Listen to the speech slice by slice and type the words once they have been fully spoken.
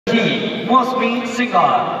Soumik singha,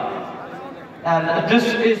 and this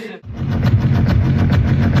is.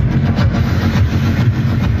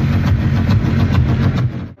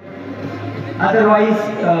 Otherwise,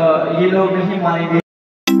 ये लोग नहीं मानेंगे।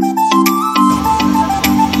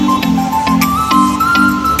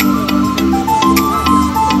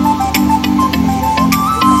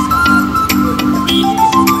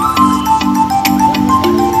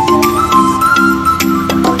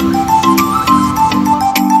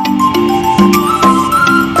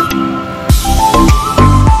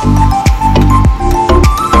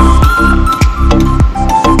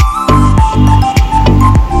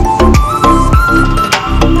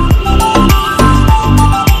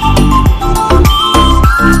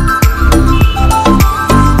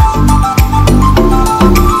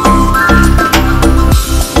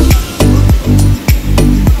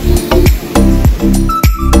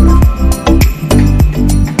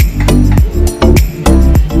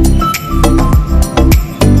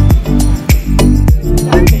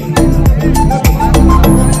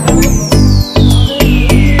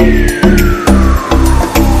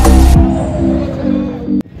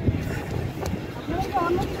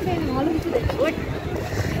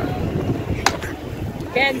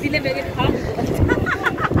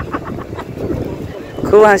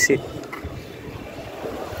 খুব হাসি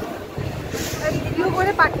ভিডিও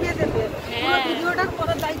করে পাঠিয়ে দেবে। ভিডিওটা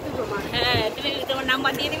করার দায়িত্ব তোমার। হ্যাঁ, তুমি তোমার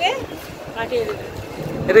নাম্বার দিয়ে দিবে, পাঠিয়ে দেবে।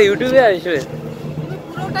 এটা ইউটিউবে আসবে। তুমি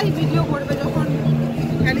পুরোটাই ভিডিও করবে, যখন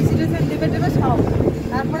ফেলিসিটেশন দেবে সব,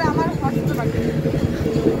 তারপরে আমার হোয়াটসঅ্যাপে পাঠিয়ে দেবে।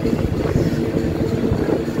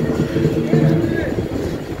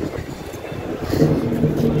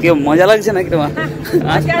 কি মজা লাগছে নাকি তোমার?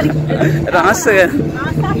 হাসছে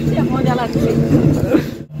মজা লাগছে।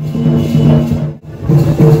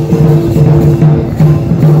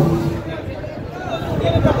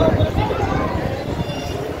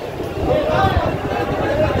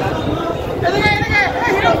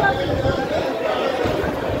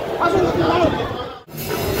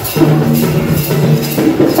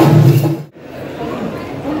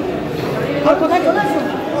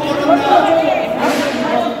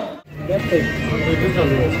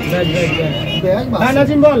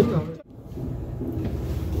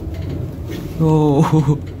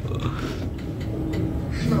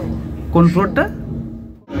 কোন ফ্লোরটা?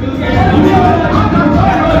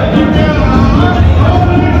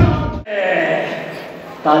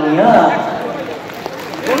 तालिया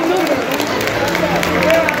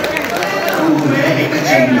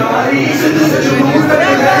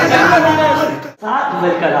साथ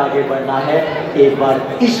मिलकर आगे बढ़ना है। एक बार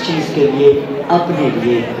इस चीज के लिए अपने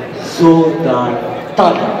लिए जोरदार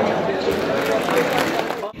तालियां बजा दीजिए।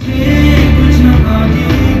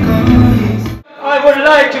 I would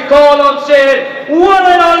like to call on stage one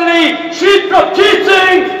and only Chief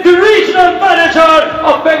Singh, the regional manager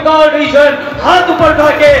of Bengal region. हाथ ऊपर उठा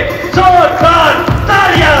के जोरदार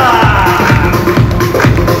तालियां।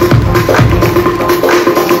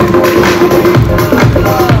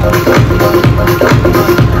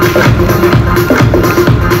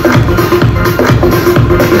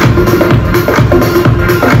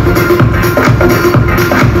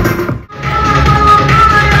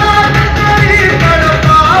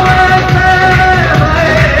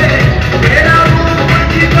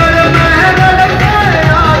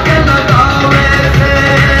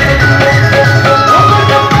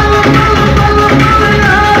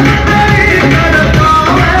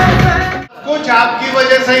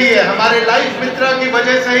 हमारे लाइफ मित्रा की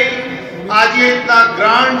वजह से ही आज ये इतना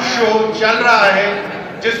ग्रांड शो चल रहा है,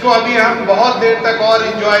 जिसको अभी हम बहुत देर तक और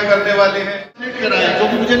एंजॉय करने वाले हैं।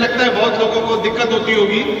 क्योंकि मुझे लगता है बहुत लोगों को दिक्कत होती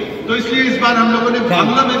होगी, तो इसलिए इस बार हम लोगों ने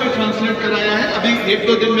बांग्ला में भी ट्रांसलेट कराया है। अभी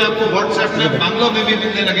 1-2 दिन में आपको व्हाट्सएप में बांग्ला में भी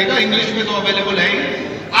मिलने लगेगा, इंग्लिश में तो अवेलेबल है ही।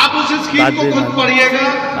 आप उस स्कीम को खुद पढ़िएगा,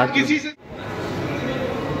 किसी से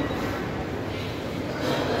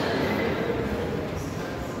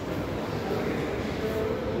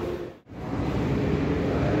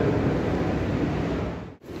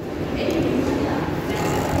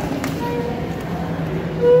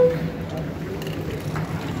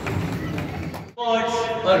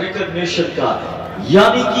रिकॉग्निशन का,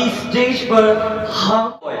 यानी कि स्टेज पर हम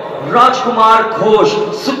राजकुमार घोष,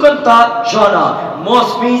 सुकंता जाना,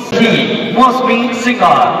 मौसमी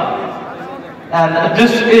Singha, and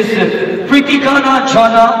this is Pritikana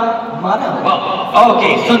Jana Mana.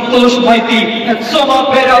 Okay, Santosh Maiti and Soma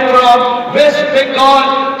Bera from West Bengal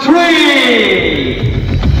 3.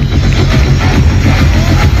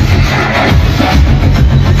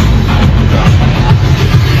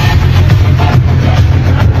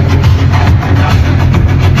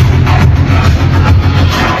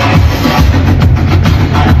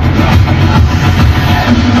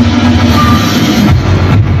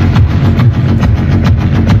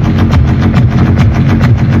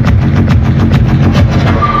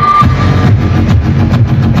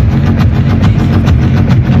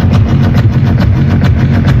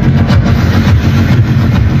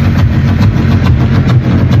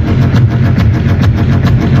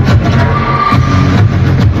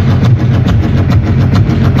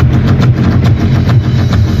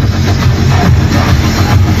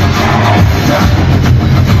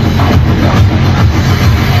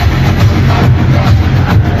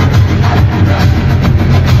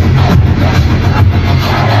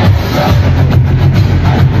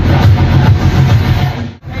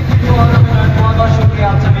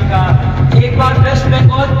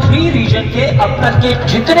 Season के अब तक के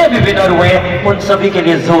जितने भी विनर हुए उन सभी के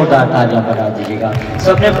लिए जोरदार तालियां बजा दीजिएगा।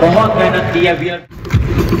 सबने बहुत मेहनत की है।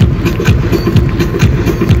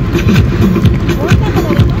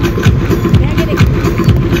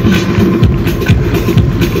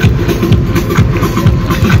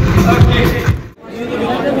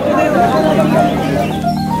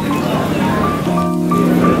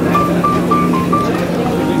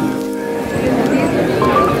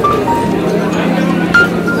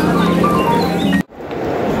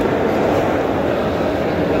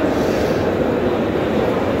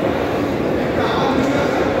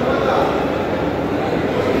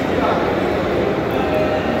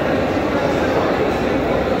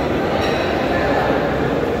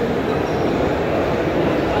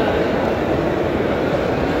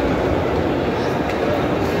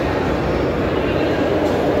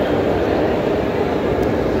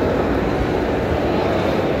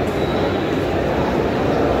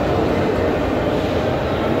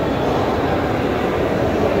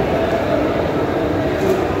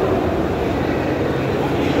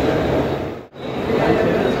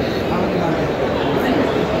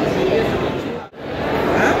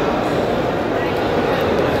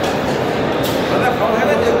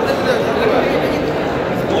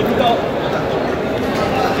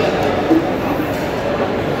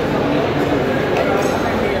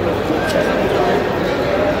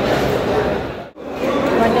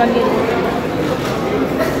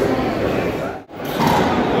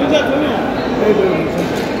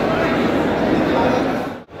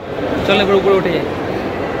 चलो ऊपर उठे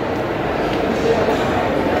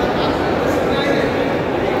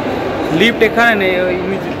लिफ्ट एखाने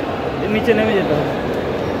नहीं नीचे नेमे যেতে হবে।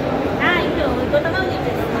 হ্যাঁ এই তো দোতলাও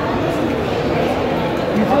যেতে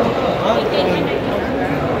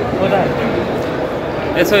কোথায়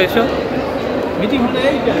এসো এসো মিটিং হলে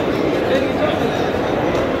এইটা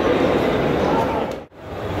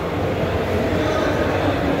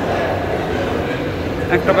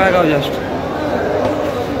একটা ব্যাগাও জাস্ট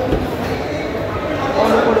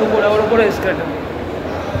ওর উপরে স্কেলেটন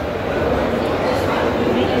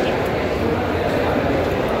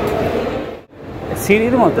सीढ़ी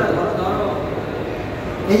मत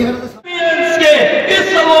के इस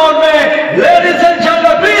अवार्ड में ladies and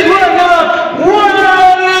gentleman please welcome one and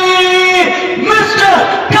only mister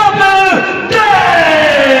Kapil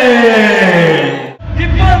the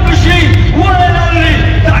Purple Machine, one and only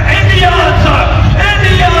the India's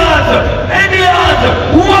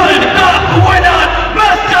World Cup winner,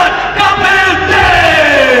 Mr. Kapil.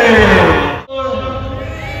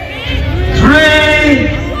 3,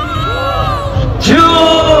 2,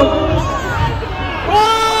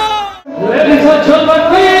 1. Ladies and gentlemen,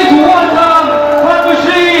 please welcome Padma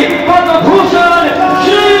Shri, Padma Bhushan,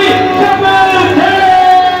 Shri Kapil Dev.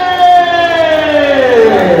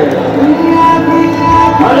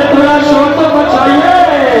 अरे थोड़ा शोर तो मचाइए।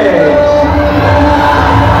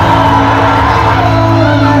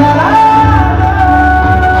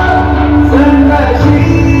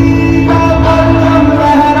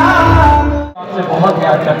 आपसे बहुत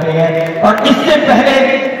याद करते हैं और इससे पहले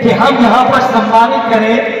कि हम यहाँ पर सम्मानित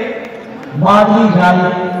करें माधवी राय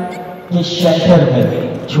के शेल्टर में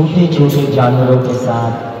छोटे छोटे जानवरों के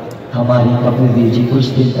साथ हमारी कपिल देव जी कुछ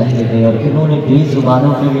दिन पहले गए और इन्होंने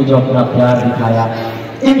बेजुबानों के लिए जो अपना प्यार दिखाया,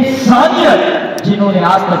 इंसानियत जिन्होंने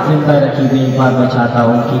आज तक जिंदा रखी हुई, एक बार मैं चाहता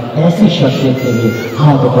हूं कि ऐसी शख्सियत के लिए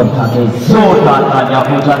हाथ ऊपर उठाकर जोरदार तालियां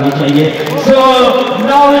हो जानी चाहिए। So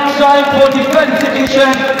now it's time for the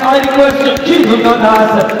felicitation. I request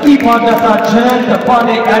Chidunadas, Ipagasa, Jayant,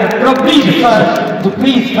 Pale and Prabir sir to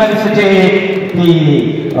please felicitate the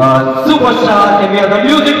superstar and we have the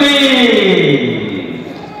music please.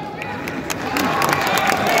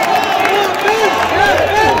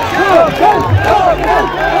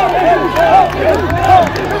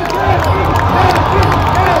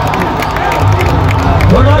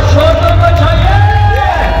 थोड़ा शोर तो मचाइए।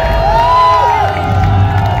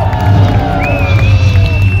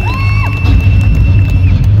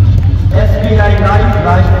 SBI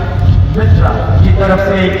लाइफ मित्रा की तरफ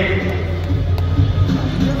से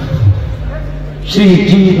श्री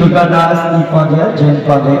जी दुर्गादास, पांड्या, जयंत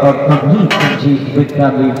पांडे और प्रभीत सिंह जी विद्या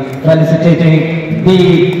में फेलिसिटेटिंग दी।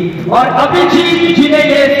 और अभिजीत जी ने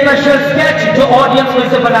ये स्पेशल स्केच जो ऑडियंस में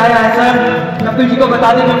से बनाया है सर, कपिल जी को बता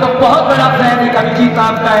दें उनका बहुत बड़ा फैन है, अभिजीत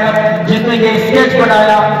नाम का है जिसने ये स्केच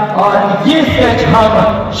बनाया और ये स्केच हम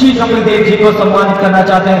श्री कपिल देव जी को सम्मानित करना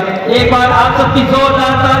चाहते हैं। एक बार आप सबकी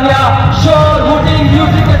जोरदार तालियां शोर हुटिंग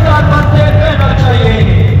म्यूजिक के साथ बनते रहना चाहिए।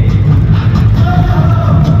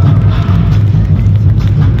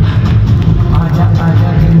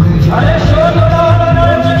 अरे शोर होना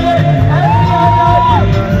चाहिए।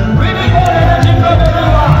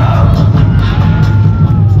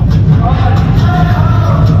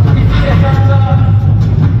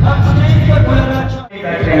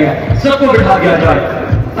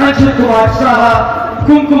 Anshul Kumar Saha,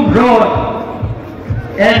 Kumkum Roy,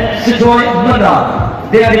 and Sujoy Nanda.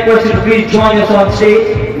 They are requested to please join us on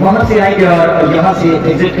stage. वहाँ से आएंगे और यहाँ से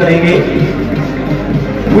एग्जिट करेंगे.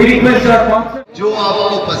 We request our sponsor. जो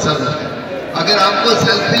आपको पसंद है, अगर आपको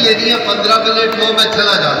सेल्फी लेनी है 15 मिनट लो, मैं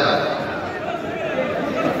चला जाता हूँ.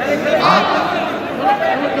 आप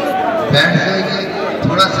बैठ जाएंगे,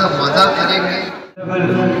 थोड़ा सा मजा करेंगे.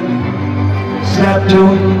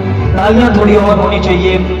 तालियां थोड़ी और होनी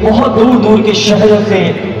चाहिए. बहुत दूर दूर के शहरों से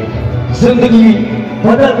जिंदगी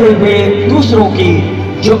बदलते हुए दूसरों की,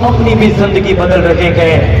 जो अपनी भी जिंदगी बदल रहे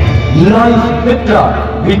हैं, life Mitra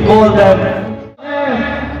we call them,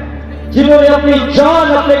 जिन्होंने अपनी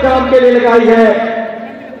जान अपने काम के लिए लगाई है.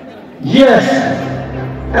 यस,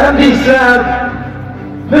 एमडी साहब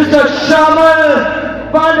मिस्टर श्यामल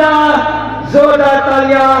पांडा, जोरदार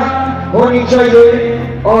तालियां होनी चाहिए.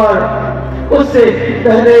 और उससे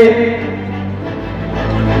पहले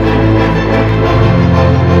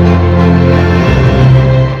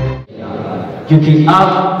क्योंकि अब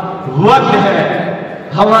वक्त है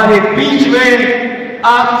हमारे बीच में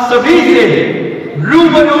आप सभी से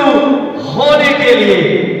रूबरू होने के लिए,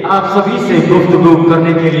 आप सभी से गुफ्तगू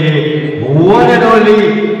करने के लिए one and only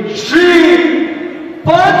Shri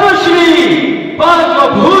Padmashri Padma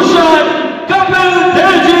Bhushan Kapil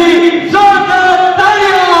Dev ji. जोरदार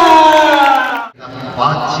तालियां.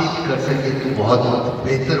 बातचीत कर सके तो बहुत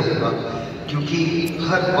बेहतर होगा, क्योंकि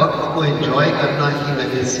हर वक्त को एंजॉय करना ही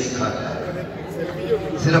मैंने सीखा है.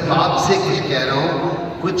 सिर्फ आपसे कुछ कह रहा हूँ,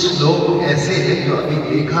 कुछ लोग ऐसे हैं जो अभी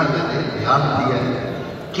देखा, मैंने ध्यान दिया है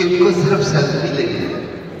कि उनको सिर्फ सेल्फी लेनी है.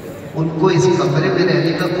 उनको इस कमरे में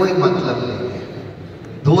रहने का कोई मतलब नहीं है.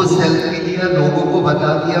 2 सेल्फी लिया, लोगों को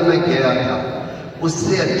बता दिया मैं गया था.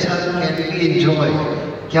 उससे अच्छा कैन बी एंजॉय.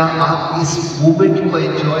 क्या आप इस मूवमेंट को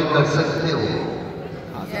एंजॉय कर सकते हो?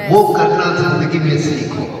 वो करना जिंदगी में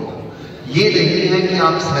सीखो. ये नहीं है कि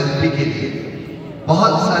आप सेल्फी के लिए.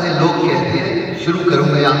 बहुत सारे लोग कहते हैं, शुरू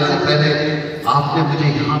करूंगा यहाँ से पहले, आपने मुझे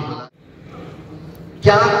यहाँ बोला,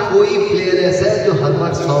 क्या कोई प्लेयर ऐसा है जो हर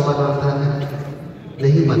बार 100 बनाता है?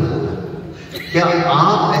 नहीं बनाता. क्या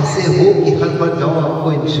आप ऐसे हो कि हर बार जाओ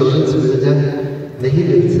आपको इंश्योरेंस मिल जाए? नहीं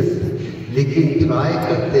मिल सकती. लेकिन ट्राई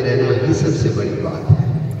करते रहना ही सबसे बड़ी बात है.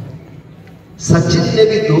 सचिन ने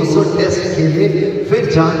भी 200 टेस्ट खेले, फिर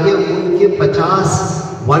जाके उनके 50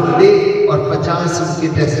 वनडे और 50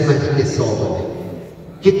 उनके टेस्ट मैच के 100 बने.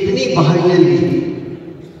 कितनी बाहरियां ली,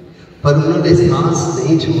 पर उन्होंने सांस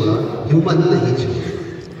नहीं छोड़ा, हिम्मत नहीं छोड़ा.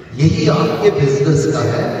 यही आपके बिजनेस का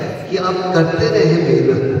है कि आप करते रहे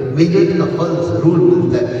मेहनत. मेहनत का फल जरूर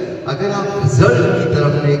मिलता है. अगर आप रिजल्ट की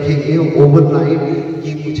तरफ देखेंगे ओवरनाइट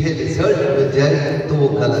कि मुझे रिजल्ट मिल जाए, तो वो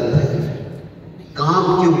गलत है. काम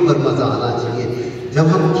के ऊपर मजा आना चाहिए. जब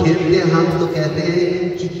हम खेलते हैं, हम तो कहते हैं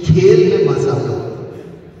कि खेल में मजा लो,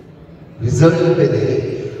 रिजल्ट में नहीं.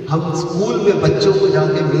 हम स्कूल में बच्चों को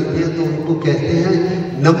जाके मिलते हैं तो उनको कहते हैं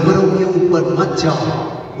नंबरों के ऊपर मत जाओ,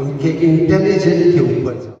 उनके इंटेलिजेंस के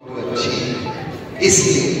ऊपर जाओ. अच्छी,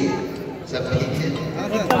 इसलिए सब ठीक है.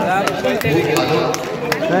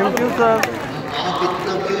 Thank you sir. आप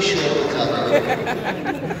इतना क्यों शोर मचाते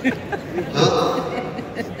हो?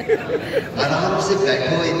 आराम से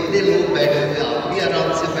बैठो. इतने लोग बैठे हैं, आप भी आराम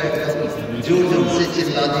से बैठो. जोर जोर से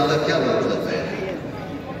चिल्लाने का क्या मतलब है?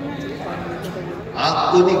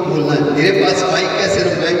 आपको नहीं बोलना है. मेरे पास माइक है,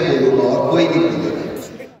 सिर्फ मैं बोलूंगा और कोई नहीं बोलेगा.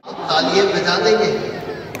 आप तालियां बजा देंगे.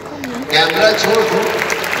 कैमरा छोड़ दो,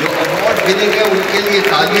 जो अवार्ड मिलेंगे उनके लिए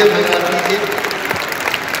तालियां बजा दीजिए.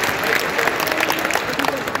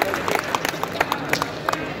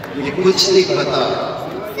 मुझे कुछ नहीं पता,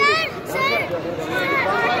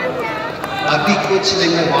 अभी कुछ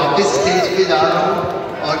नहीं. मैं वापस स्टेज पे जा रहा हूँ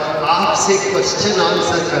और आपसे क्वेश्चन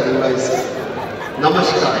आंसर करूंगा इसका.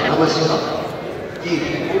 नमस्कार. नमस्कार जी.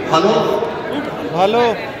 Hello hello.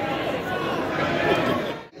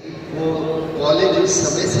 वो कॉलेज उस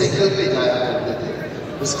समय साइकिल पे जाया करते थे.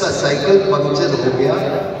 उसका साइकिल पंक्चर हो गया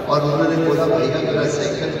और उन्होंने बोला भैया मेरा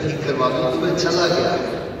साइकिल ठीक करवा दो. तो मैं चला गया.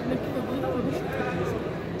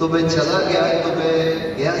 तो मैं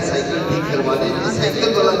गया साइकिल ठीक करवाने. साइकिल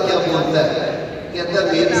वाला क्या बोलता है, कहता है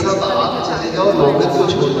मेरे साथ आप चले जाओ, नौकर को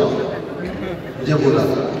छोड़ जाओ. मुझे बोला.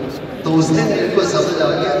 तो उस दिन मेरे को समझ आ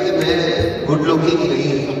गया कि मैं गुड लुकिंग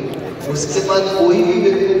नहीं हूँ. उसके बाद कोई भी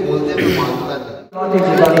मेरे को बोलते मैं मानता नहीं.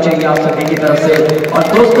 चाहिए आप सभी की तरफ से. और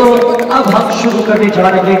दोस्तों, अब हम शुरू करने जा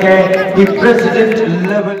रहे हैं कि प्रेसिडेंट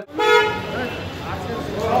लेवल.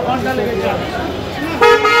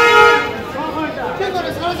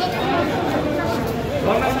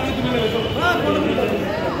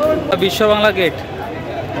 বিশ্বা বাংলা গেট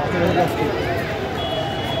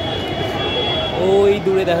ওই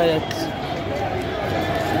দূরে দেখা যাচ্ছে.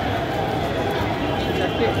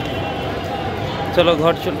 চলো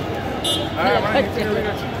ঘর চলো।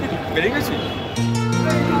 বেরিয়ে গেছি।